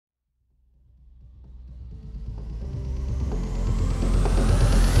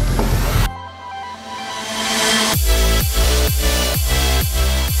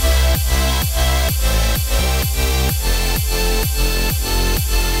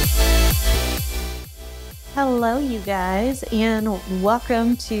Hello, you guys, and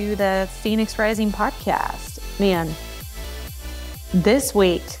welcome to the Phoenix Rising podcast. Man, this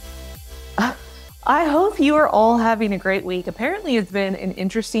week, I hope you are all having a great week. Apparently, it's been an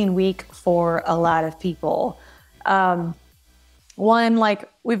interesting week for a lot of people.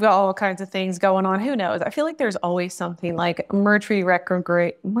 We've got all kinds of things going on. Who knows? I feel like there's always something like Mercury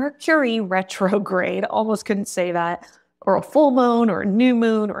retrograde, almost couldn't say that, or a full moon or a new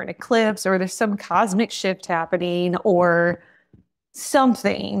moon or an eclipse, or there's some cosmic shift happening or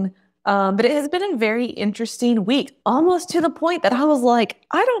something. But it has been a very interesting week, almost to the point that I was like,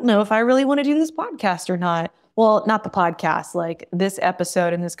 I don't know if I really want to do this podcast or not. Well, not the podcast, like this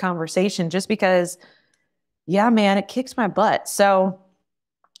episode and this conversation, just because, yeah, man, it kicks my butt. So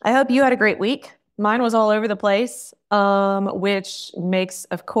I hope you had a great week. Mine was all over the place, which makes,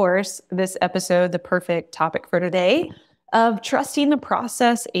 of course, this episode the perfect topic for today of trusting the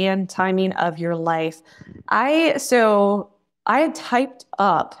process and timing of your life. I had typed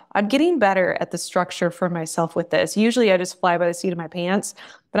up, I'm getting better at the structure for myself with this. Usually I just fly by the seat of my pants,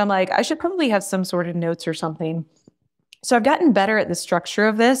 but I'm like, I should probably have some sort of notes or something. So I've gotten better at the structure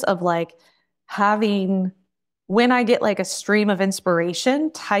of this, of like having, when I get like a stream of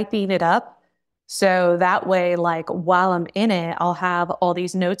inspiration, typing it up. So that way, like while I'm in it, I'll have all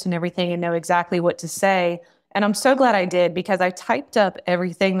these notes and everything and know exactly what to say. And I'm so glad I did, because I typed up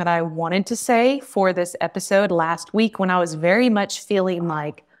everything that I wanted to say for this episode last week when I was very much feeling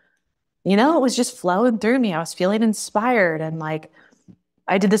like, it was just flowing through me. I was feeling inspired, and like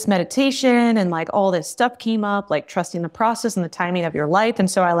I did this meditation and like all this stuff came up, like trusting the process and the timing of your life. And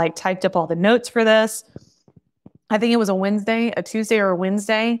so I like typed up all the notes for this. I think it was a Tuesday or a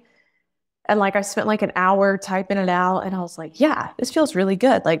Wednesday. And like I spent like an hour typing it out, and I was like, yeah, this feels really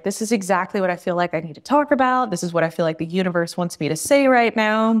good. Like this is exactly what I feel like I need to talk about. This is what I feel like the universe wants me to say right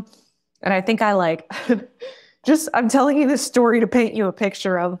now. And I think I like I'm telling you this story to paint you a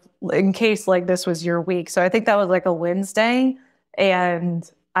picture of, in case like this was your week. So I think that was like a Wednesday.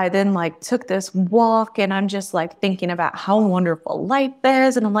 And I then like took this walk, and I'm just like thinking about how wonderful life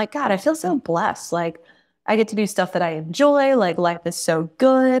is. And I'm like, God, I feel so blessed. Like I get to do stuff that I enjoy. Like life is so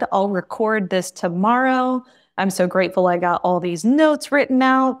good. I'll record this tomorrow. I'm so grateful I got all these notes written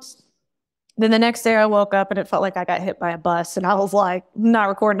out. Then the next day I woke up and it felt like I got hit by a bus, and I was like, I'm not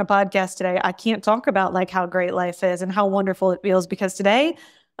recording a podcast today. I can't talk about like how great life is and how wonderful it feels, because today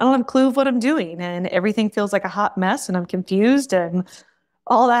I don't have a clue of what I'm doing, and everything feels like a hot mess, and I'm confused and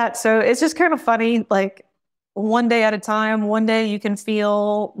all that. So it's just kind of funny, like one day at a time. One day you can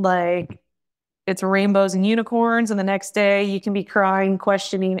feel like it's rainbows and unicorns, and the next day you can be crying,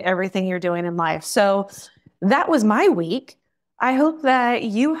 questioning everything you're doing in life. So that was my week. I hope that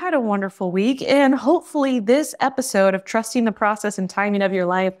you had a wonderful week, and hopefully this episode of Trusting the Process and Timing of Your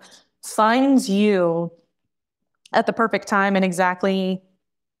Life finds you at the perfect time and exactly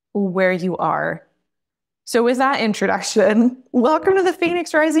where you are. So with that introduction, welcome to the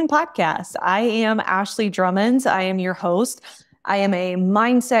Phoenix Rising podcast. I am Ashley Drummond. I am your host. I am a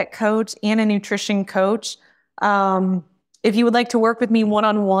mindset coach and a nutrition coach. If you would like to work with me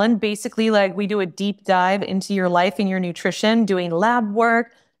one-on-one, basically like we do a deep dive into your life and your nutrition, doing lab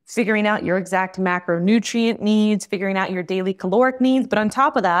work, figuring out your exact macronutrient needs, figuring out your daily caloric needs. But on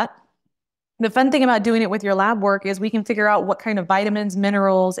top of that, the fun thing about doing it with your lab work is we can figure out what kind of vitamins,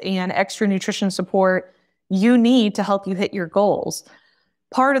 minerals, and extra nutrition support you need to help you hit your goals.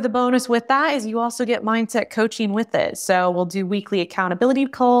 Part of the bonus with that is you also get mindset coaching with it. So we'll do weekly accountability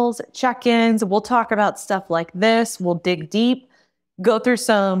calls, check-ins. We'll talk about stuff like this. We'll dig deep, go through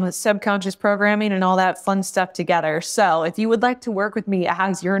some subconscious programming and all that fun stuff together. So if you would like to work with me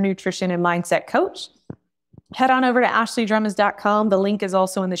as your nutrition and mindset coach, head on over to ashleydrummond.com. The link is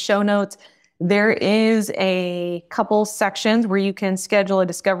also in the show notes. There is a couple sections where you can schedule a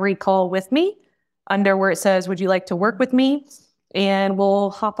discovery call with me under where it says, would you like to work with me? And we'll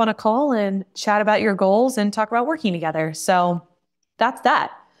hop on a call and chat about your goals and talk about working together. So that's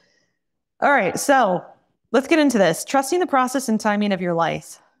that. All right. So let's get into this. Trusting the process and timing of your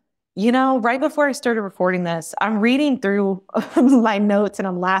life. Right before I started recording this, I'm reading through my notes and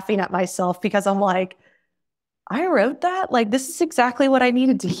I'm laughing at myself, because I'm like, I wrote that. Like, this is exactly what I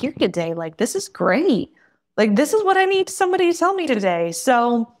needed to hear today. Like, this is great. Like, this is what I need somebody to tell me today.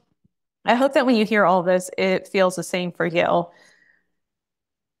 So I hope that when you hear all this, it feels the same for you.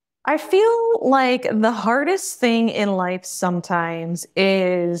 I feel like the hardest thing in life sometimes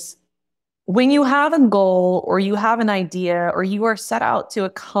is when you have a goal or you have an idea or you are set out to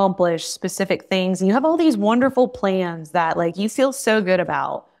accomplish specific things and you have all these wonderful plans that like you feel so good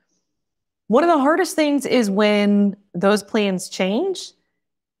about. One of the hardest things is when those plans change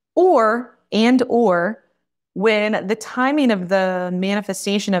or when the timing of the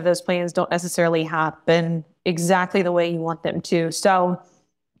manifestation of those plans don't necessarily happen exactly the way you want them to. So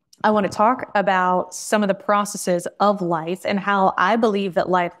I want to talk about some of the processes of life and how I believe that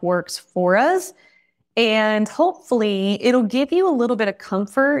life works for us. And hopefully, it'll give you a little bit of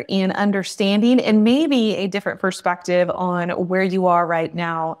comfort and understanding and maybe a different perspective on where you are right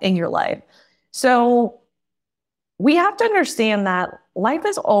now in your life. So, we have to understand that life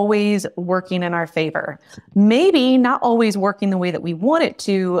is always working in our favor. Maybe not always working the way that we want it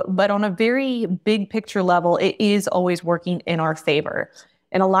to, but on a very big picture level, it is always working in our favor.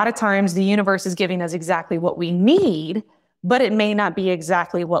 And a lot of times the universe is giving us exactly what we need, but it may not be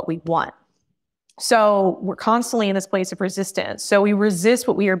exactly what we want. So we're constantly in this place of resistance. So we resist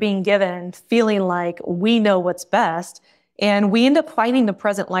what we are being given, feeling like we know what's best. And we end up fighting the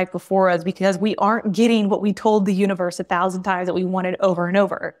present life before us because we aren't getting what we told the universe 1,000 times that we wanted over and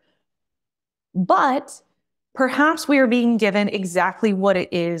over. But perhaps we are being given exactly what it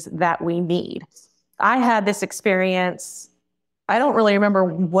is that we need. I had this experience. I don't really remember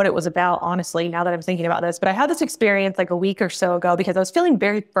what it was about, honestly, now that I'm thinking about this, but I had this experience like a week or so ago because I was feeling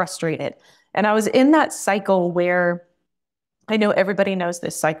very frustrated. And I was in that cycle where I know everybody knows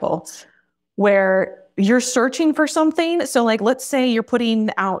this cycle where you're searching for something. So, like, let's say you're putting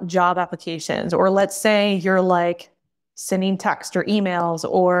out job applications, or let's say you're like sending text or emails,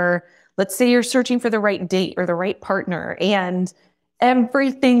 or let's say you're searching for the right date or the right partner, and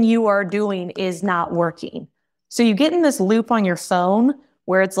everything you are doing is not working. So, you get in this loop on your phone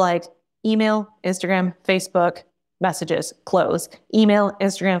where it's like email, Instagram, Facebook, messages, close. Email,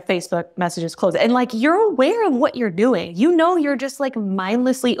 Instagram, Facebook, messages, close. And like you're aware of what you're doing. You know, you're just like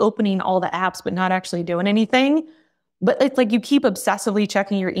mindlessly opening all the apps, but not actually doing anything. But it's like you keep obsessively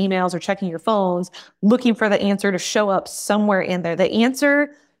checking your emails or checking your phones, looking for the answer to show up somewhere in there. The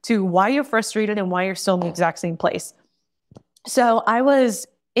answer to why you're frustrated and why you're still in the exact same place. So I was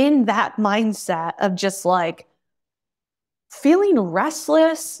in that mindset of just like feeling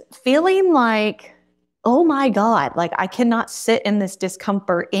restless, feeling like, oh my God, like I cannot sit in this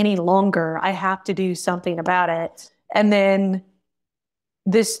discomfort any longer. I have to do something about it. And then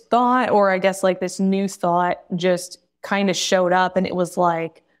this thought, or I guess like this new thought, just kind of showed up. And it was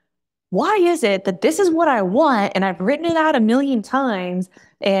like, why is it that this is what I want? And I've written it out a million times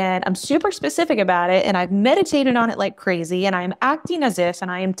and I'm super specific about it. And I've meditated on it like crazy. And I'm acting as if, and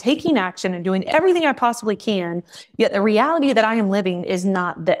I am taking action and doing everything I possibly can. Yet the reality that I am living is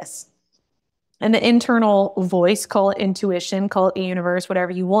not this. And the internal voice, call it intuition, call it the universe,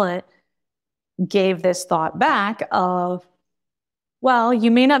 whatever you want, gave this thought back of, well, you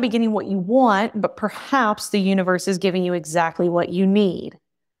may not be getting what you want, but perhaps the universe is giving you exactly what you need.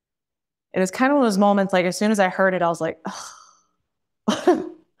 It was kind of one of those moments, like as soon as I heard it, I was like,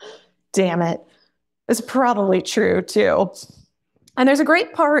 oh, damn it. It's probably true too. And there's a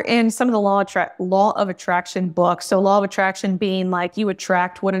great part in some of the law of attraction books. So law of attraction being like you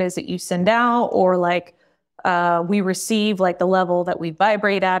attract what it is that you send out, or like we receive like the level that we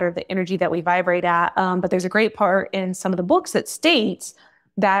vibrate at or the energy that we vibrate at. But there's a great part in some of the books that states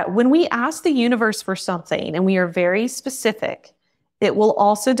that when we ask the universe for something and we are very specific, it will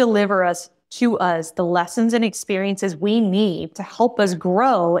also deliver to us the lessons and experiences we need to help us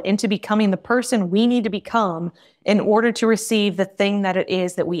grow into becoming the person we need to become in order to receive the thing that it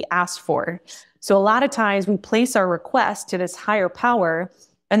is that we asked for. So a lot of times we place our request to this higher power,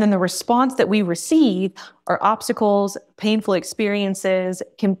 and then the response that we receive are obstacles, painful experiences,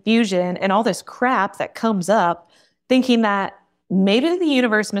 confusion, and all this crap that comes up, thinking that maybe the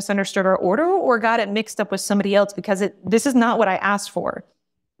universe misunderstood our order or got it mixed up with somebody else because this is not what I asked for.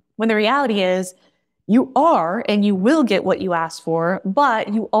 When the reality is you are and you will get what you asked for,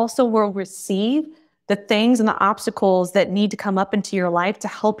 but you also will receive the things and the obstacles that need to come up into your life to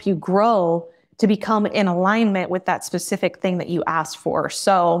help you grow to become in alignment with that specific thing that you asked for.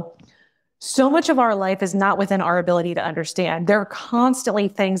 So much of our life is not within our ability to understand. There are constantly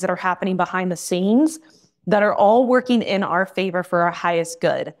things that are happening behind the scenes that are all working in our favor for our highest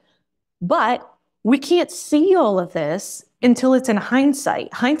good. But we can't see all of this until it's in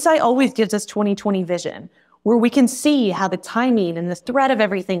hindsight. Hindsight always gives us 20/20 vision, where we can see how the timing and the thread of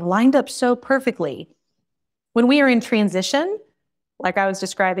everything lined up so perfectly. When we are in transition, like I was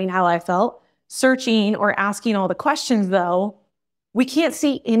describing how I felt, searching or asking all the questions though, we can't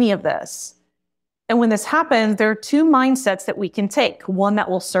see any of this. And when this happens, there are two mindsets that we can take. One that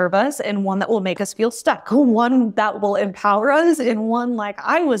will serve us and one that will make us feel stuck. One that will empower us and one like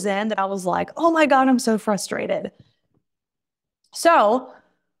I was in that I was like, oh my God, I'm so frustrated. So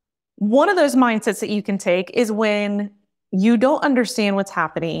one of those mindsets that you can take is when you don't understand what's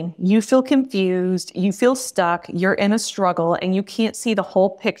happening. You feel confused. You feel stuck. You're in a struggle and you can't see the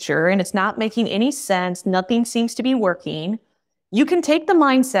whole picture and it's not making any sense. Nothing seems to be working. You can take the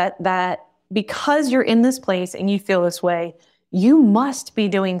mindset that because you're in this place and you feel this way, you must be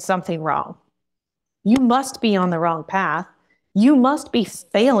doing something wrong. You must be on the wrong path. You must be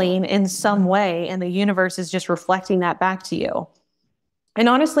failing in some way, and the universe is just reflecting that back to you. And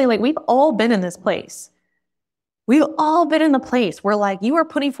honestly, like we've all been in this place. We've all been in the place where like you are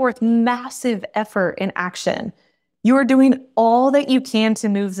putting forth massive effort and action. You are doing all that you can to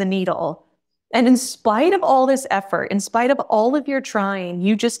move the needle. And in spite of all this effort, in spite of all of your trying,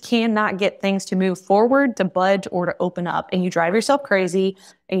 you just cannot get things to move forward, to budge, or to open up. And you drive yourself crazy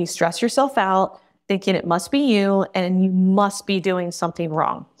and you stress yourself out, thinking it must be you and you must be doing something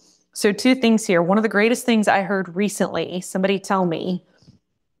wrong. So, two things here. One of the greatest things I heard recently, somebody tell me,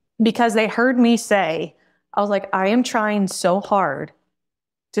 because they heard me say, I was like, I am trying so hard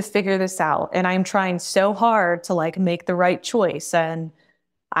to figure this out. And I'm trying so hard to like make the right choice. And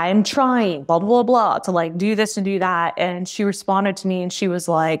I'm trying, blah, blah, blah, to like do this and do that. And she responded to me and she was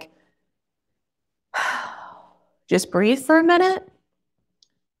like, just breathe for a minute.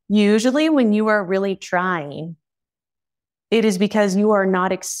 Usually when you are really trying, it is because you are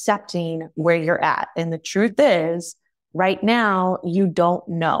not accepting where you're at. And the truth is, right now, you don't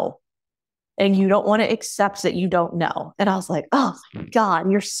know. And you don't want to accept that you don't know. And I was like, oh my God,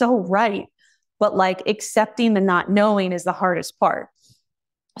 you're so right. But like accepting the not knowing is the hardest part.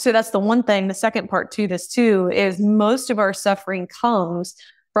 So that's the one thing. The second part to this too is most of our suffering comes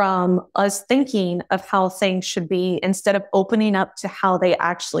from us thinking of how things should be instead of opening up to how they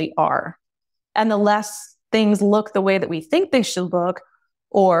actually are. And the less things look the way that we think they should look,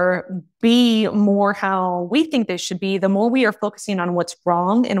 or be more how we think they should be, the more we are focusing on what's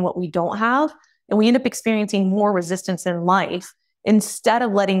wrong and what we don't have. And we end up experiencing more resistance in life instead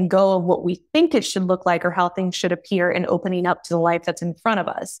of letting go of what we think it should look like or how things should appear and opening up to the life that's in front of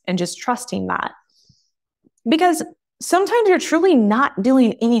us and just trusting that. Because sometimes you're truly not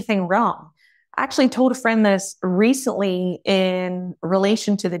doing anything wrong. I actually told a friend this recently in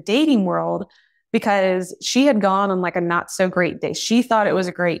relation to the dating world, because she had gone on like a not so great date. She thought it was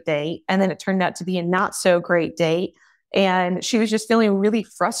a great date, and then it turned out to be a not so great date. And she was just feeling really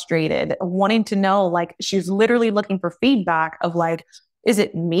frustrated, wanting to know, like, she was literally looking for feedback of like, is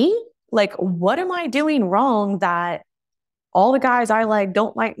it me? Like, what am I doing wrong that all the guys I like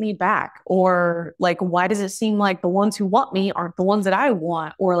don't like me back? Or like, why does it seem like the ones who want me aren't the ones that I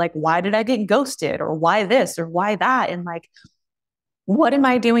want? Or like, why did I get ghosted? Or why this or why that? And like, what am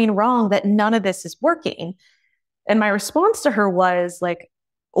I doing wrong that none of this is working? And my response to her was like,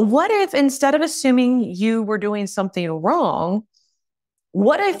 what if instead of assuming you were doing something wrong,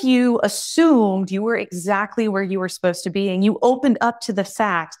 what if you assumed you were exactly where you were supposed to be and you opened up to the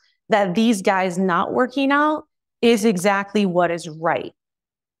fact that these guys not working out is exactly what is right?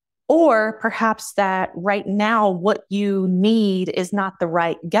 Or perhaps that right now what you need is not the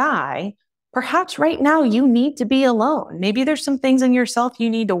right guy. Perhaps right now you need to be alone. Maybe there's some things in yourself you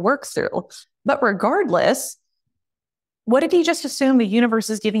need to work through. But regardless, what if you just assume the universe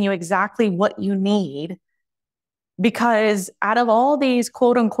is giving you exactly what you need? Because out of all these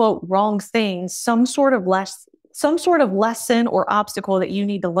quote unquote wrong things, some sort of lesson or obstacle that you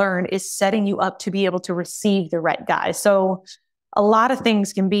need to learn is setting you up to be able to receive the right guy. So a lot of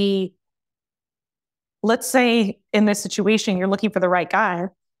things can be, let's say in this situation, you're looking for the right guy,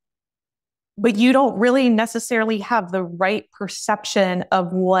 but you don't really necessarily have the right perception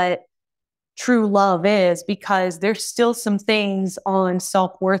of what true love is, because there's still some things on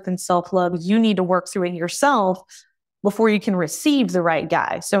self-worth and self-love you need to work through in yourself before you can receive the right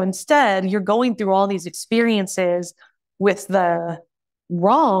guy. So instead, you're going through all these experiences with the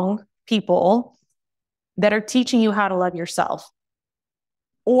wrong people that are teaching you how to love yourself.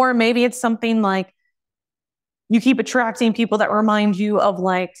 Or maybe it's something like you keep attracting people that remind you of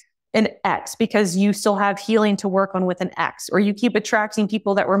like an ex because you still have healing to work on with an ex, or you keep attracting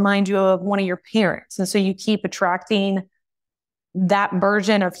people that remind you of one of your parents. And so you keep attracting that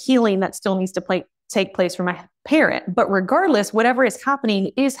version of healing that still needs to take place for my parent. But regardless, whatever is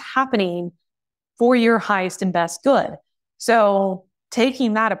happening for your highest and best good. So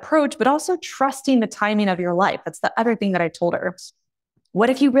taking that approach, but also trusting the timing of your life. That's the other thing that I told her. What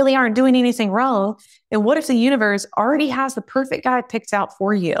if you really aren't doing anything wrong? And what if the universe already has the perfect guy picked out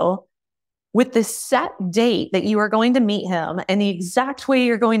for you with the set date that you are going to meet him and the exact way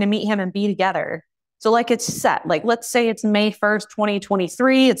you're going to meet him and be together? So like it's set, like let's say it's May 1st,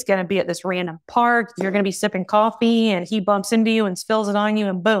 2023. It's going to be at this random park. You're going to be sipping coffee and he bumps into you and spills it on you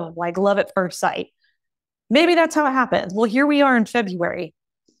and boom, like love at first sight. Maybe that's how it happens. Well, here we are in February.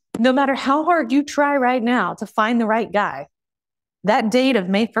 No matter how hard you try right now to find the right guy, that date of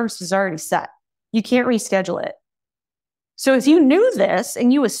May 1st is already set. You can't reschedule it. So if you knew this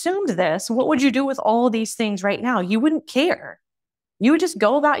and you assumed this, what would you do with all of these things right now? You wouldn't care. You would just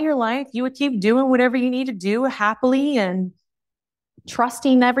go about your life. You would keep doing whatever you need to do happily and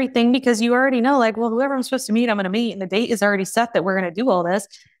trusting everything because you already know, like, well, whoever I'm supposed to meet, I'm going to meet. And the date is already set that we're going to do all this.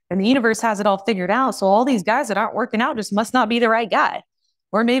 And the universe has it all figured out. So all these guys that aren't working out just must not be the right guy.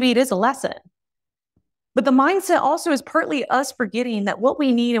 Or maybe it is a lesson. But the mindset also is partly us forgetting that what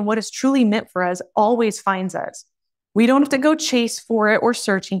we need and what is truly meant for us always finds us. We don't have to go chase for it or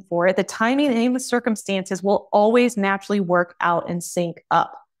searching for it. The timing and the circumstances will always naturally work out and sync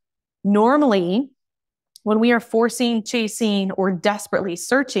up. Normally, when we are forcing, chasing, or desperately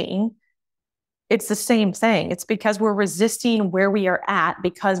searching, it's the same thing. It's because we're resisting where we are at,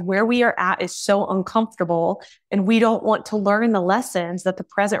 because where we are at is so uncomfortable, and we don't want to learn the lessons that the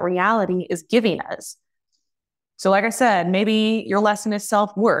present reality is giving us. So like I said, maybe your lesson is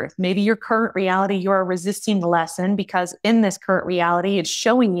self-worth. Maybe your current reality, you are resisting the lesson because in this current reality, it's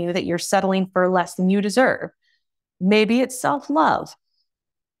showing you that you're settling for less than you deserve. Maybe it's self-love.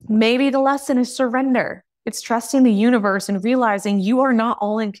 Maybe the lesson is surrender. It's trusting the universe and realizing you are not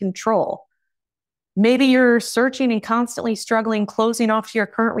all in control. Maybe you're searching and constantly struggling, closing off to your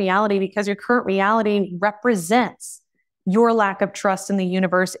current reality because your current reality represents your lack of trust in the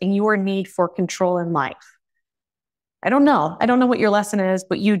universe and your need for control in life. I don't know. I don't know what your lesson is,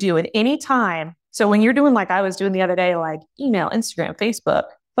 but you do at any time. So when you're doing like I was doing the other day, like email, Instagram, Facebook,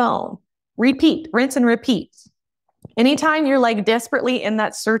 phone, repeat, rinse and repeat. Anytime you're like desperately in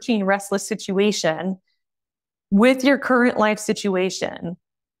that searching, restless situation with your current life situation,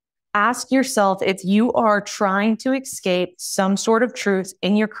 ask yourself if you are trying to escape some sort of truth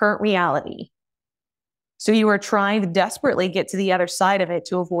in your current reality. So you are trying to desperately get to the other side of it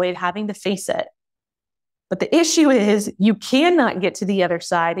to avoid having to face it. But the issue is you cannot get to the other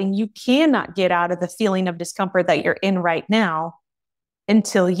side and you cannot get out of the feeling of discomfort that you're in right now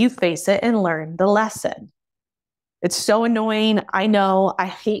until you face it and learn the lesson. It's so annoying. I know. I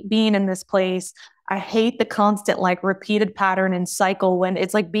hate being in this place. I hate the constant like repeated pattern and cycle when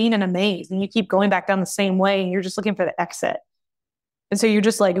it's like being in a maze and you keep going back down the same way and you're just looking for the exit. And so you're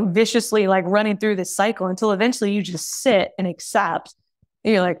just like viciously like running through this cycle until eventually you just sit and accept.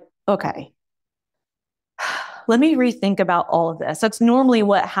 And you're like, okay, let me rethink about all of this. That's normally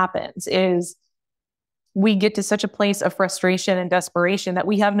what happens is we get to such a place of frustration and desperation that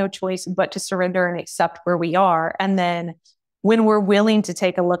we have no choice but to surrender and accept where we are. And then when we're willing to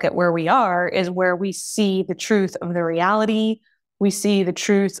take a look at where we are is where we see the truth of the reality. We see the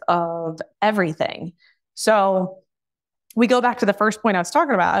truth of everything. So we go back to the first point I was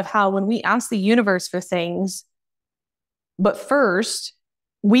talking about of how when we ask the universe for things, but first,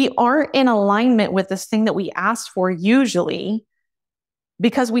 we aren't in alignment with this thing that we asked for usually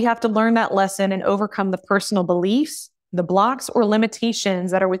because we have to learn that lesson and overcome the personal beliefs, the blocks or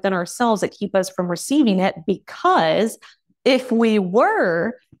limitations that are within ourselves that keep us from receiving it. Because if we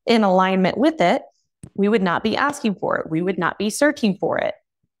were in alignment with it, we would not be asking for it. We would not be searching for it.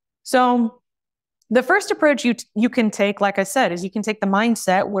 So the first approach you can take, like I said, is you can take the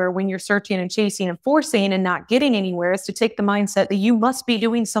mindset where when you're searching and chasing and forcing and not getting anywhere is to take the mindset that you must be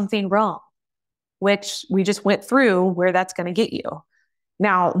doing something wrong, which we just went through where that's going to get you.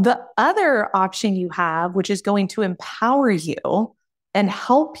 Now, the other option you have, which is going to empower you and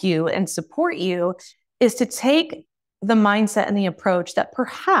help you and support you, is to take the mindset and the approach that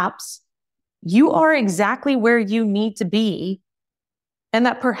perhaps you are exactly where you need to be. And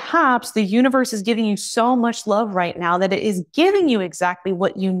that perhaps the universe is giving you so much love right now that it is giving you exactly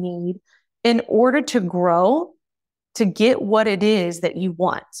what you need in order to grow, to get what it is that you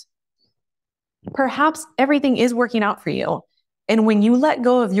want. Perhaps everything is working out for you. And when you let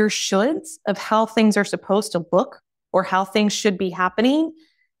go of your shoulds of how things are supposed to look or how things should be happening,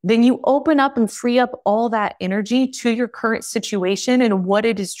 then you open up and free up all that energy to your current situation and what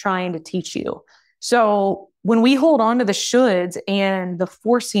it is trying to teach you. So when we hold on to the shoulds and the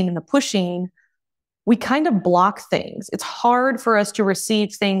forcing and the pushing, we kind of block things. It's hard for us to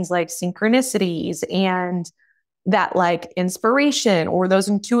receive things like synchronicities and that like inspiration or those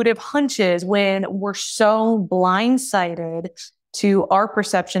intuitive hunches when we're so blindsided to our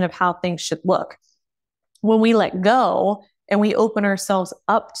perception of how things should look. When we let go and we open ourselves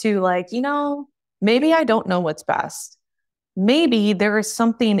up to like, maybe I don't know what's best. Maybe there is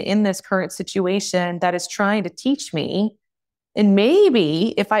something in this current situation that is trying to teach me. And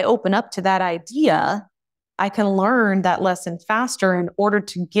maybe if I open up to that idea, I can learn that lesson faster in order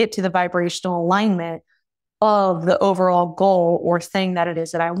to get to the vibrational alignment of the overall goal or thing that it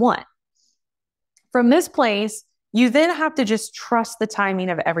is that I want. From this place, you then have to just trust the timing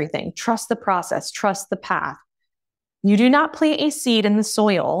of everything, trust the process, trust the path. You do not plant a seed in the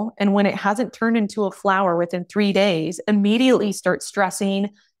soil, and when it hasn't turned into a flower within 3 days, immediately start stressing,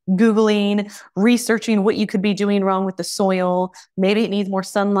 Googling, researching what you could be doing wrong with the soil. Maybe it needs more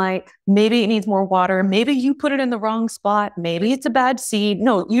sunlight. Maybe it needs more water. Maybe you put it in the wrong spot. Maybe it's a bad seed.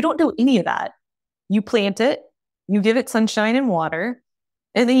 No, you don't do any of that. You plant it, you give it sunshine and water,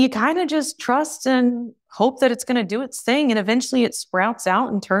 and then you kind of just trust and hope that it's going to do its thing. And eventually it sprouts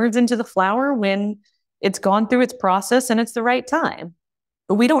out and turns into the flower when it's gone through its process and it's the right time.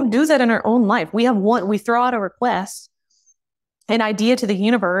 But we don't do that in our own life. We throw out a request, an idea to the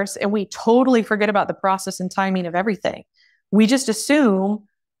universe, and we totally forget about the process and timing of everything. We just assume,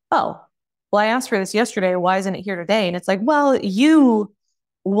 oh, well, I asked for this yesterday. Why isn't it here today? And it's like, well, you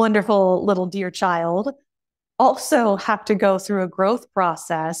wonderful little dear child also have to go through a growth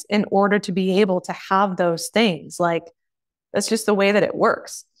process in order to be able to have those things. Like, that's just the way that it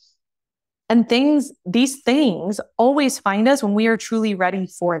works. And these things always find us when we are truly ready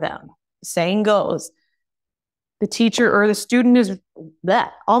for them. Saying goes, the teacher or the student is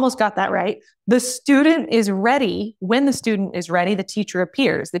that almost got that right. The student is ready. When the student is ready, the teacher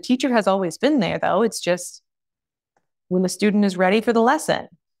appears. The teacher has always been there, though. It's just when the student is ready for the lesson.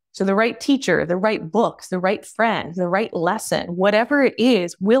 So the right teacher, the right books, the right friend, the right lesson, whatever it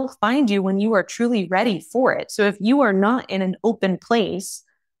is, will find you when you are truly ready for it. So if you are not in an open place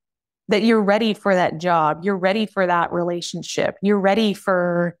that you're ready for that job, you're ready for that relationship, you're ready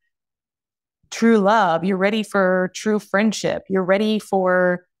for true love, you're ready for true friendship, you're ready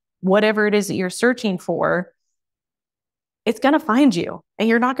for whatever it is that you're searching for, it's going to find you and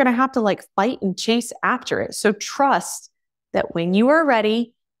you're not going to have to like fight and chase after it. So trust that when you are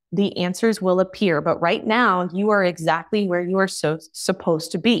ready, the answers will appear. But right now, you are exactly where you are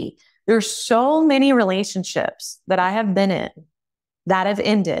supposed to be. There's so many relationships that I have been in that have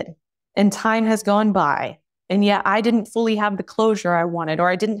ended and time has gone by. And yet I didn't fully have the closure I wanted, or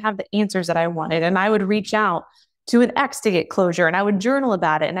I didn't have the answers that I wanted. And I would reach out to an ex to get closure, and I would journal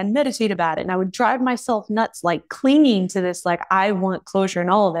about it and I'd meditate about it. And I would drive myself nuts, like clinging to this, like I want closure and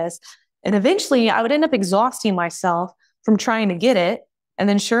all of this. And eventually I would end up exhausting myself from trying to get it. And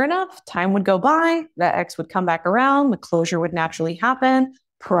then sure enough, time would go by, that ex would come back around, the closure would naturally happen,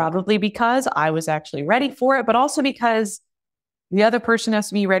 probably because I was actually ready for it, but also because the other person has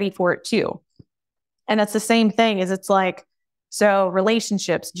to be ready for it too. And it's the same thing as it's like, so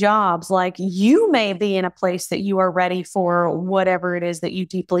relationships, jobs, like you may be in a place that you are ready for whatever it is that you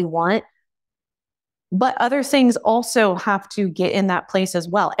deeply want, but other things also have to get in that place as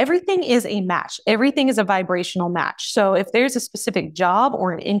well. Everything is a match. Everything is a vibrational match. So if there's a specific job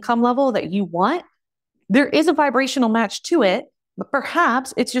or an income level that you want, there is a vibrational match to it, but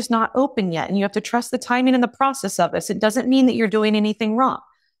perhaps it's just not open yet. And you have to trust the timing and the process of this. It doesn't mean that you're doing anything wrong.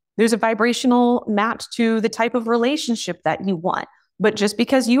 There's a vibrational match to the type of relationship that you want. But just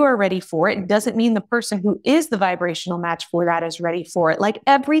because you are ready for it doesn't mean the person who is the vibrational match for that is ready for it. Like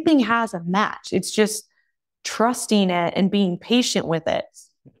everything has a match. It's just trusting it and being patient with it.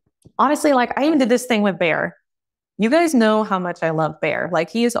 Honestly, like I even did this thing with Bear. You guys know how much I love Bear.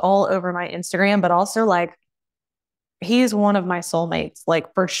 Like he is all over my Instagram, but also like he is one of my soulmates,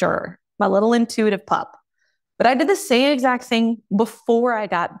 like for sure. My little intuitive pup. But I did the same exact thing before I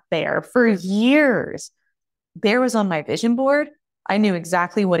got Bear. For years, Bear was on my vision board. I knew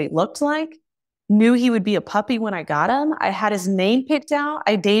exactly what he looked like, knew he would be a puppy when I got him. I had his name picked out.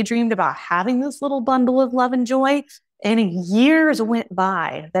 I daydreamed about having this little bundle of love and joy. And years went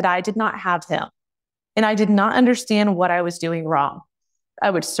by that I did not have him. And I did not understand what I was doing wrong. I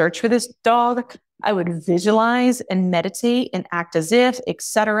would search for this dog. I would visualize and meditate and act as if,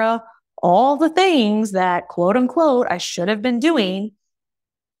 etc. All the things that, quote unquote, I should have been doing.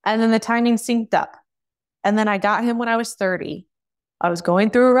 And then the timing synced up. And then I got him when I was 30. I was going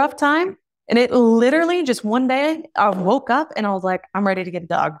through a rough time. And it literally just one day I woke up and I was like, I'm ready to get a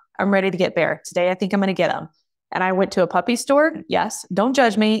dog. I'm ready to get Bear. Today I think I'm going to get him. And I went to a puppy store. Yes, don't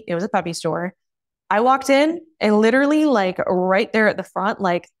judge me. It was a puppy store. I walked in and literally like right there at the front,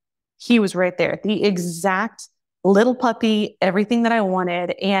 like he was right there. The exact little puppy, everything that I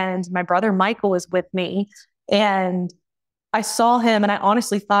wanted. And my brother Michael was with me. And I saw him and I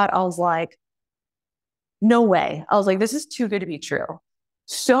honestly thought, I was like, no way. I was like, this is too good to be true.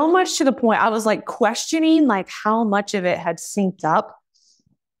 So much to the point I was like questioning like how much of it had synced up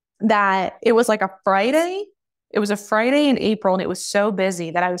that it was like a Friday. It was a Friday in April and it was so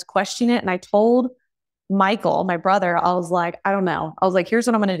busy that I was questioning it. And I told Michael, my brother, I was like, I don't know. I was like, here's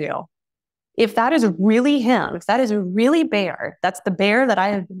what I'm going to do. If that is really him, if that is really Bear, that's the Bear that I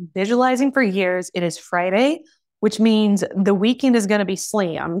have been visualizing for years. It is Friday, which means the weekend is going to be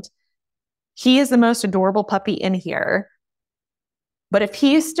slammed. He is the most adorable puppy in here. But if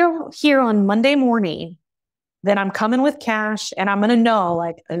he is still here on Monday morning, then I'm coming with cash and I'm going to know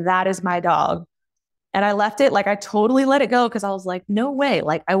like that is my dog. And I left it, like I totally let it go because I was like, no way.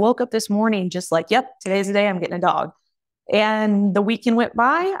 Like I woke up this morning just like, yep, today's the day I'm getting a dog. And the weekend went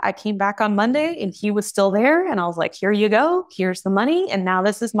by. I came back on Monday and he was still there. And I was like, here you go. Here's the money. And now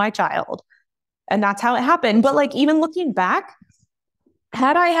this is my child. And that's how it happened. But like, even looking back,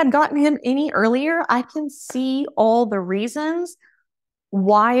 had I had gotten him any earlier, I can see all the reasons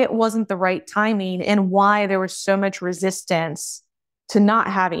why it wasn't the right timing and why there was so much resistance to not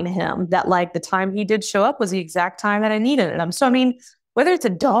having him, that like the time he did show up was the exact time that I needed him. So, I mean, whether it's a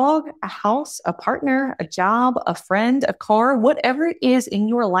dog, a house, a partner, a job, a friend, a car, whatever it is in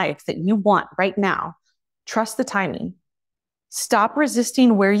your life that you want right now, trust the timing. Stop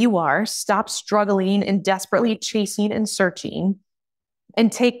resisting where you are. Stop struggling and desperately chasing and searching, and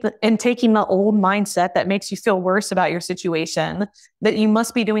taking the old mindset that makes you feel worse about your situation, that you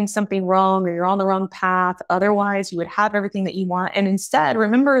must be doing something wrong or you're on the wrong path. Otherwise, you would have everything that you want. And instead,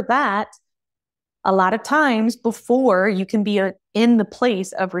 remember that a lot of times before you can be in the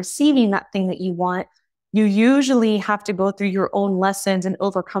place of receiving that thing that you want, you usually have to go through your own lessons and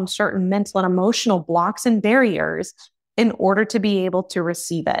overcome certain mental and emotional blocks and barriers in order to be able to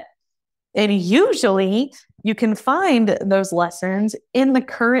receive it. And usually you can find those lessons in the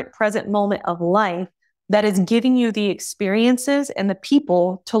current present moment of life that is giving you the experiences and the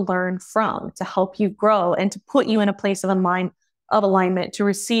people to learn from, to help you grow and to put you in a place of a mind of alignment to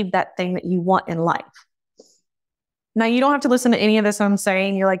receive that thing that you want in life. Now, you don't have to listen to any of this I'm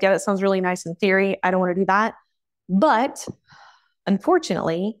saying. You're like, yeah, that sounds really nice in theory. I don't want to do that. But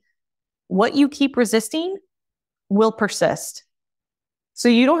unfortunately, what you keep resisting will persist. So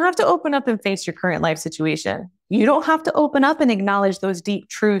you don't have to open up and face your current life situation. You don't have to open up and acknowledge those deep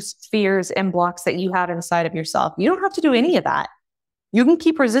truths, fears, and blocks that you have inside of yourself. You don't have to do any of that. You can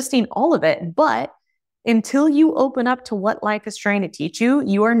keep resisting all of it, but until you open up to what life is trying to teach you,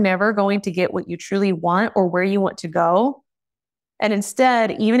 you are never going to get what you truly want or where you want to go. And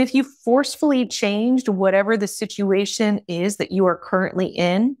instead, even if you forcefully changed whatever the situation is that you are currently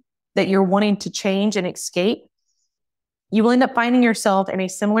in, that you're wanting to change and escape, you will end up finding yourself in a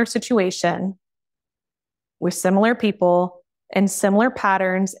similar situation with similar people and similar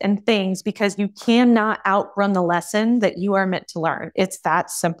patterns and things because you cannot outrun the lesson that you are meant to learn. It's that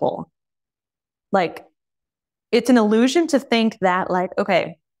simple. Like, it's an illusion to think that, like,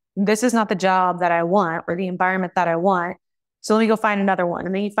 okay, this is not the job that I want or the environment that I want. So let me go find another one.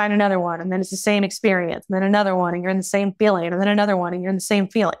 And then you find another one. And then it's the same experience. And then another one. And you're in the same feeling. And then another one. And you're in the same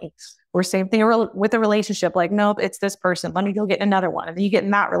feeling. Or same thing with a relationship. Like, nope, it's this person. Let me go get another one. And then you get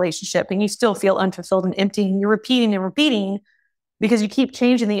in that relationship and you still feel unfulfilled and empty. And you're repeating and repeating because you keep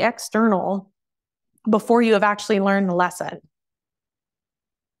changing the external before you have actually learned the lesson.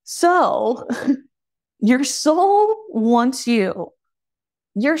 So your soul wants you.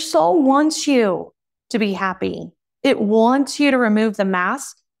 Your soul wants you to be happy. It wants you to remove the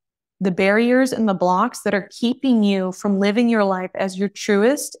mask, the barriers, and the blocks that are keeping you from living your life as your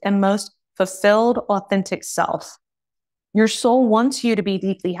truest and most fulfilled, authentic self. Your soul wants you to be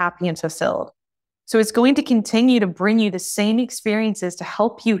deeply happy and fulfilled. So it's going to continue to bring you the same experiences to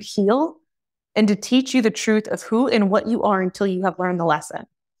help you heal and to teach you the truth of who and what you are until you have learned the lesson.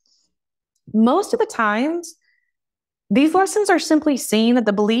 Most of the times, these lessons are simply seeing that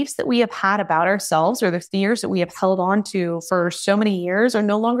the beliefs that we have had about ourselves or the fears that we have held on to for so many years are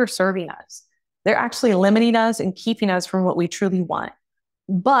no longer serving us. They're actually limiting us and keeping us from what we truly want.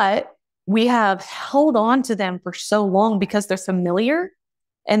 But we have held on to them for so long because they're familiar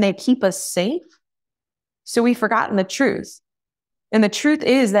and they keep us safe. So we've forgotten the truth. And the truth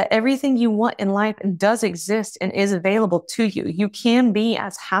is that everything you want in life does exist and is available to you. You can be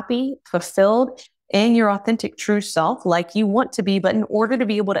as happy, fulfilled, and your authentic true self like you want to be. But in order to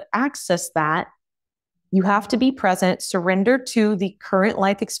be able to access that, you have to be present, surrender to the current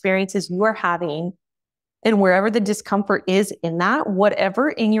life experiences you are having, and wherever the discomfort is in that, whatever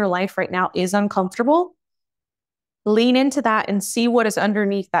in your life right now is uncomfortable, lean into that and see what is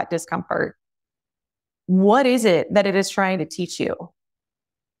underneath that discomfort. What is it that it is trying to teach you?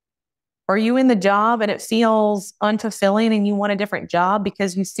 Are you in the job and it feels unfulfilling and you want a different job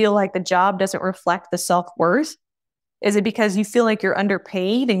because you feel like the job doesn't reflect the self-worth? Is it because you feel like you're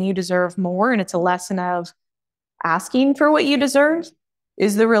underpaid and you deserve more and it's a lesson of asking for what you deserve?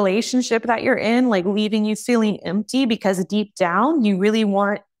 Is the relationship that you're in like leaving you feeling empty because deep down you really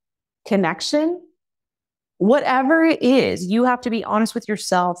want connection, whatever it is, you have to be honest with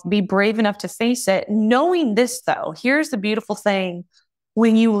yourself, be brave enough to face it. Knowing this, though, here's the beautiful thing.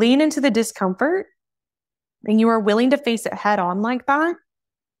 When you lean into the discomfort and you are willing to face it head on like that,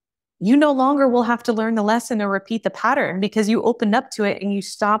 you no longer will have to learn the lesson or repeat the pattern because you opened up to it and you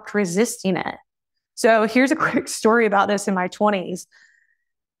stopped resisting it. So here's a quick story about this in my 20s.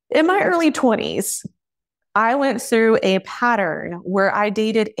 In my early 20s, I went through a pattern where I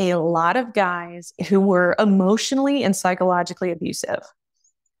dated a lot of guys who were emotionally and psychologically abusive.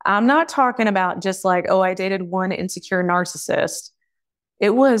 I'm not talking about just like, oh, I dated one insecure narcissist.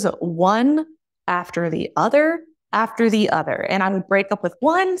 It was one after the other after the other. And I would break up with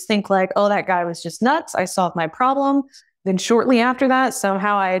one, think like, oh, that guy was just nuts. I solved my problem. Then shortly after that,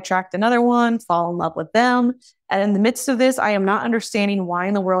 somehow I attract another one, fall in love with them. And in the midst of this, I am not understanding why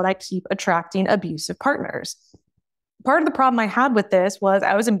in the world I keep attracting abusive partners. Part of the problem I had with this was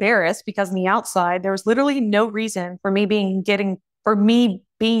I was embarrassed because on the outside, there was literally no reason for me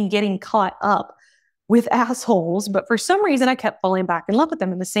getting caught up with assholes. But for some reason, I kept falling back in love with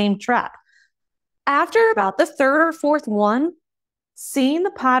them in the same trap. After about the third or fourth one, seeing the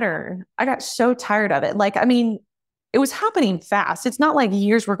pattern, I got so tired of it. It was happening fast. It's not like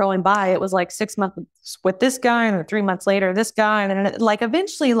years were going by. It was like 6 months with this guy and then 3 months later, this guy. And then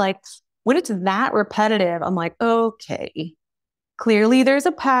eventually, when it's that repetitive, I'm like, okay, clearly there's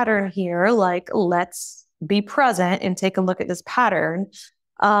a pattern here. Let's be present and take a look at this pattern.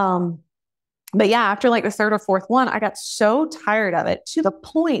 But yeah, after the third or fourth one, I got so tired of it to the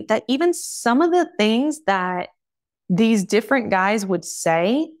point that even some of the things that these different guys would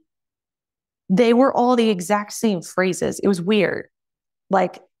say, they were all the exact same phrases. It was weird.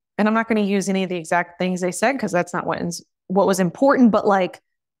 And I'm not going to use any of the exact things they said because that's not what was important, but like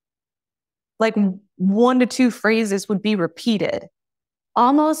 1 to 2 phrases would be repeated.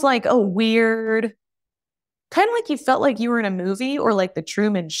 Almost like a weird, kind of like you felt like you were in a movie or like the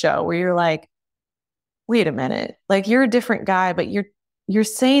Truman Show where you're like, wait a minute, you're a different guy, but you're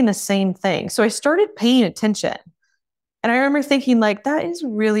saying the same thing. So I started paying attention. And I remember thinking that is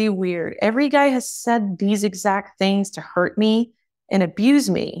really weird. Every guy has said these exact things to hurt me and abuse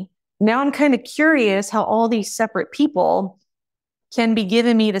me. Now I'm kind of curious how all these separate people can be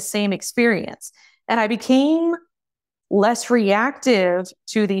giving me the same experience. And I became less reactive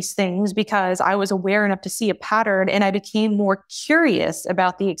to these things because I was aware enough to see a pattern, and I became more curious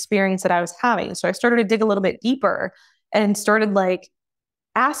about the experience that I was having. So I started to dig a little bit deeper and started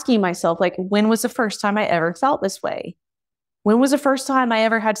asking myself, when was the first time I ever felt this way? When was the first time I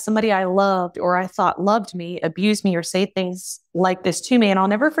ever had somebody I loved or I thought loved me, abuse me, or say things like this to me? And I'll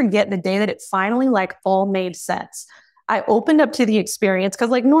never forget the day that it finally all made sense. I opened up to the experience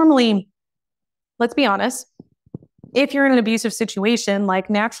because normally, let's be honest, if you're in an abusive situation,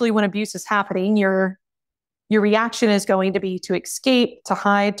 naturally when abuse is happening, your reaction is going to be to escape, to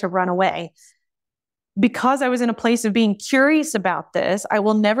hide, to run away. Because I was in a place of being curious about this, I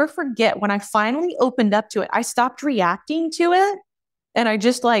will never forget when I finally opened up to it. I stopped reacting to it and I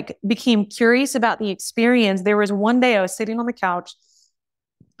just became curious about the experience. There was one day I was sitting on the couch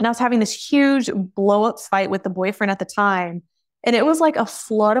and I was having this huge blow up fight with the boyfriend at the time. And it was like a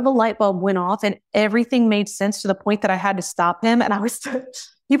flood of a light bulb went off and everything made sense to the point that I had to stop him. And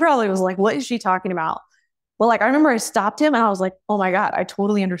he probably was like, what is she talking about? Well, I remember I stopped him and I was like, oh my God, I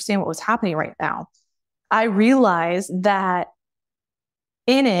totally understand what was happening right now. I realized that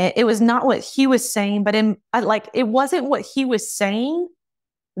in it was not what he was saying, but it wasn't what he was saying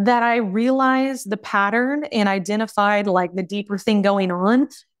that I realized the pattern and identified the deeper thing going on.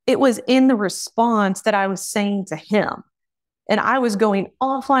 It was in the response that I was saying to him. And I was going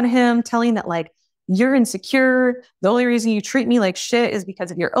off on him, telling that you're insecure. The only reason you treat me like shit is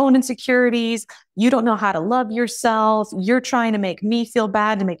because of your own insecurities. You don't know how to love yourself. You're trying to make me feel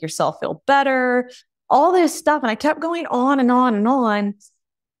bad to make yourself feel better. All this stuff. And I kept going on and on and on.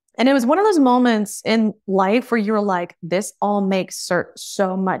 And it was one of those moments in life where you were like, this all makes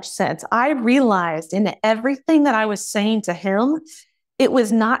so much sense. I realized in everything that I was saying to him, it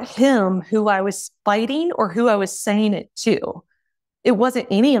was not him who I was fighting or who I was saying it to. It wasn't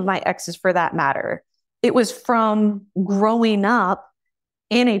any of my exes for that matter. It was from growing up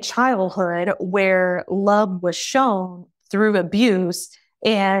in a childhood where love was shown through abuse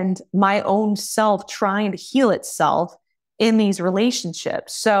and my own self trying to heal itself in these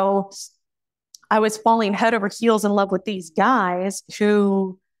relationships. So I was falling head over heels in love with these guys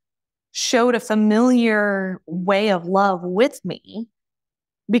who showed a familiar way of love with me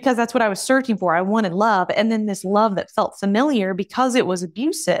because that's what I was searching for. I wanted love. And then this love that felt familiar because it was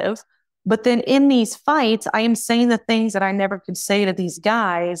abusive. But then in these fights, I am saying the things that I never could say to these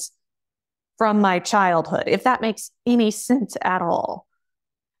guys from my childhood, if that makes any sense at all.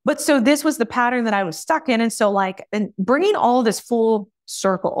 But so this was the pattern that I was stuck in. And so like, and bringing all this full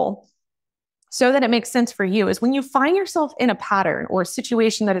circle so that it makes sense for you is when you find yourself in a pattern or a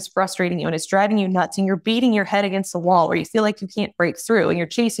situation that is frustrating you and it's driving you nuts and you're beating your head against the wall or you feel like you can't break through and you're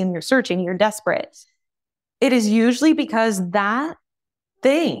chasing, you're searching, you're desperate. It is usually because that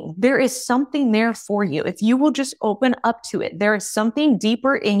thing, there is something there for you. If you will just open up to it, there is something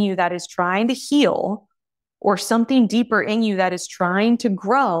deeper in you that is trying to heal or something deeper in you that is trying to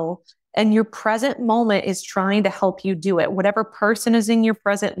grow. And your present moment is trying to help you do it. Whatever person is in your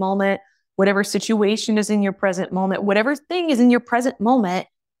present moment, whatever situation is in your present moment, whatever thing is in your present moment,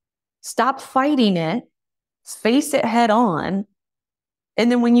 stop fighting it, face it head on.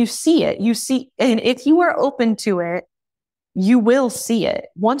 And then when you see it, you see, and if you are open to it, you will see it.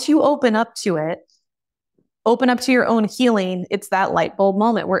 Once you open up to it, open up to your own healing, it's that light bulb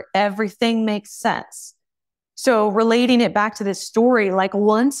moment where everything makes sense. So relating it back to this story, like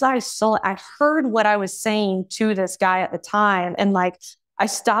once I heard what I was saying to this guy at the time, and like I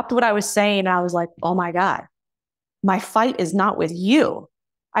stopped what I was saying, and I was like, oh my God, my fight is not with you.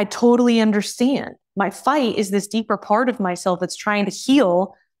 I totally understand. My fight is this deeper part of myself that's trying to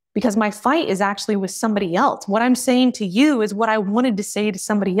heal because my fight is actually with somebody else. What I'm saying to you is what I wanted to say to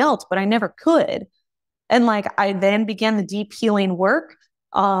somebody else, but I never could. And like, I then began the deep healing work,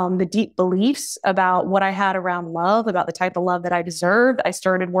 the deep beliefs about what I had around love, about the type of love that I deserved. I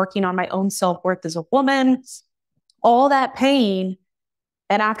started working on my own self-worth as a woman, all that pain.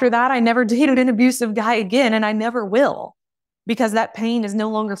 And after that, I never dated an abusive guy again, and I never will, because that pain is no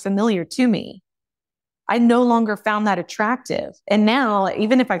longer familiar to me. I no longer found that attractive. And now,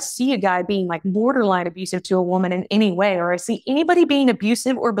 even if I see a guy being like borderline abusive to a woman in any way, or I see anybody being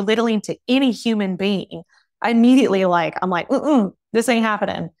abusive or belittling to any human being, I immediately I'm like, this ain't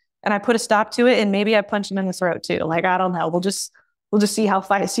happening. And I put a stop to it, and maybe I punch him in the throat too. Like, I don't know. We'll just see how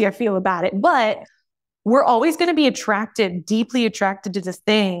feisty I feel about it. But we're always going to be deeply attracted to the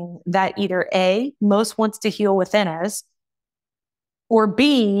thing that either A, most wants to heal within us, or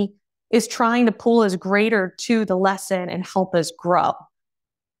B, is trying to pull us greater to the lesson and help us grow.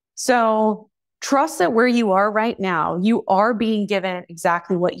 So trust that where you are right now, you are being given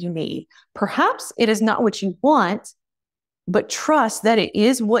exactly what you need. Perhaps it is not what you want, but trust that it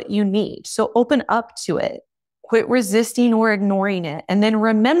is what you need. So open up to it. Quit resisting or ignoring it. And then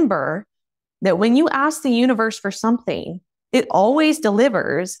remember that when you ask the universe for something, it always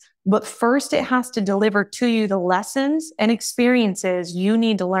delivers, but first it has to deliver to you the lessons and experiences you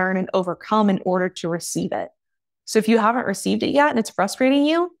need to learn and overcome in order to receive it. So if you haven't received it yet and it's frustrating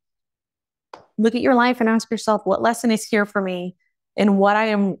you, look at your life and ask yourself, what lesson is here for me? And what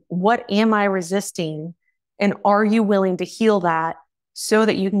am I resisting? And are you willing to heal that so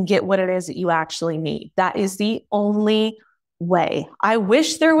that you can get what it is that you actually need? That is the only way. I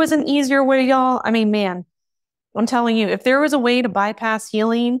wish there was an easier way, y'all. I mean, man, I'm telling you, if there was a way to bypass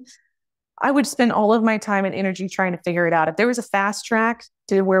healing, I would spend all of my time and energy trying to figure it out. If there was a fast track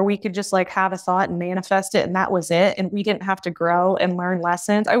to where we could just like have a thought and manifest it and that was it, and we didn't have to grow and learn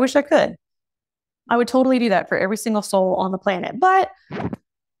lessons, I wish I could. I would totally do that for every single soul on the planet. But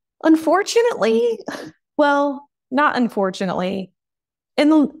unfortunately, well, not unfortunately, in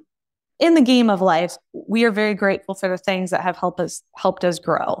the game of life, we are very grateful for the things that have helped us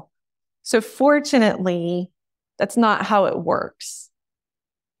grow. So fortunately, that's not how it works.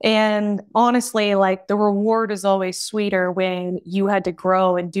 And honestly, like the reward is always sweeter when you had to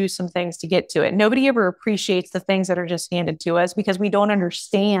grow and do some things to get to it. Nobody ever appreciates the things that are just handed to us because we don't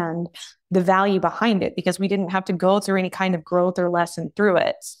understand the value behind it, because we didn't have to go through any kind of growth or lesson through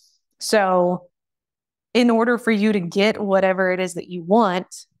it. So in order for you to get whatever it is that you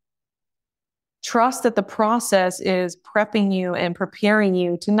want, trust that the process is prepping you and preparing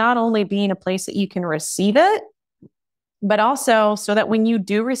you to not only be in a place that you can receive it, but also so that when you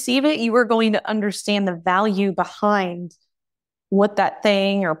do receive it, you are going to understand the value behind what that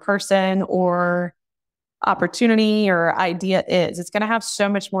thing or person or opportunity or idea is. It's going to have so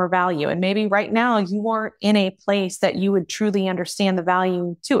much more value. And maybe right now you aren't in a place that you would truly understand the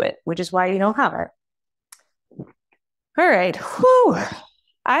value to it, which is why you don't have it. All right. Whew.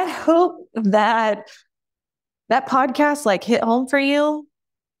 I hope that podcast like hit home for you.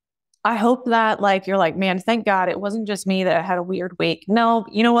 I hope that like, you're like, man, thank God it wasn't just me that had a weird week. No,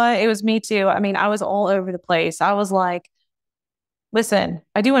 you know what? It was me too. I mean, I was all over the place. I was like, listen,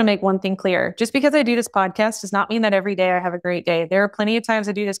 I do want to make one thing clear. Just because I do this podcast does not mean that every day I have a great day. There are plenty of times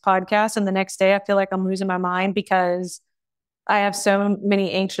I do this podcast and the next day I feel like I'm losing my mind because I have so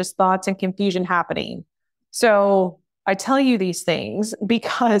many anxious thoughts and confusion happening. So I tell you these things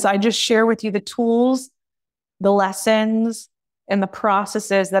because I just share with you the tools, the lessons, and the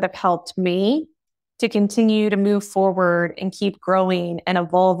processes that have helped me to continue to move forward and keep growing and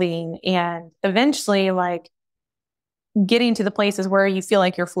evolving and eventually like getting to the places where you feel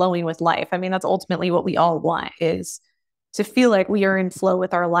like you're flowing with life. I mean, that's ultimately what we all want, is to feel like we are in flow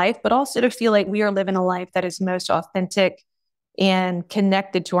with our life, but also to feel like we are living a life that is most authentic and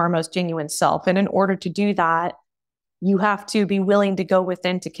connected to our most genuine self. And in order to do that, you have to be willing to go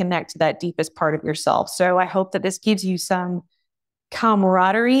within to connect to that deepest part of yourself. So I hope that this gives you some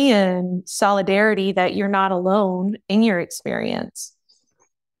camaraderie and solidarity that you're not alone in your experience.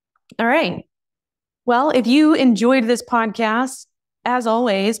 All right. Well, if you enjoyed this podcast, as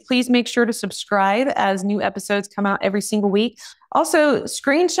always, please make sure to subscribe as new episodes come out every single week. Also,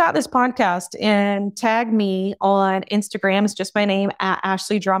 screenshot this podcast and tag me on Instagram. It's just my name,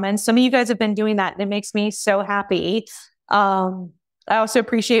 @Ashley Drummond. Some of you guys have been doing that, and it makes me so happy. I also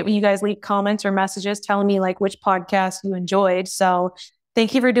appreciate when you guys leave comments or messages telling me like which podcast you enjoyed. So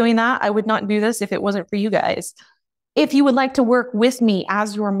thank you for doing that. I would not do this if it wasn't for you guys. If you would like to work with me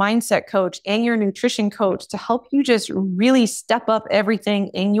as your mindset coach and your nutrition coach to help you just really step up everything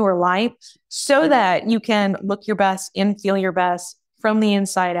in your life so that you can look your best and feel your best from the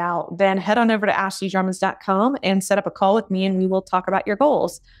inside out, then head on over to ashleydrummonds.com and set up a call with me and we will talk about your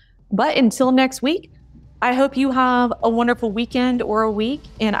goals. But until next week, I hope you have a wonderful weekend or a week,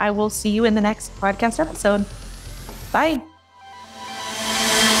 and I will see you in the next podcast episode. Bye.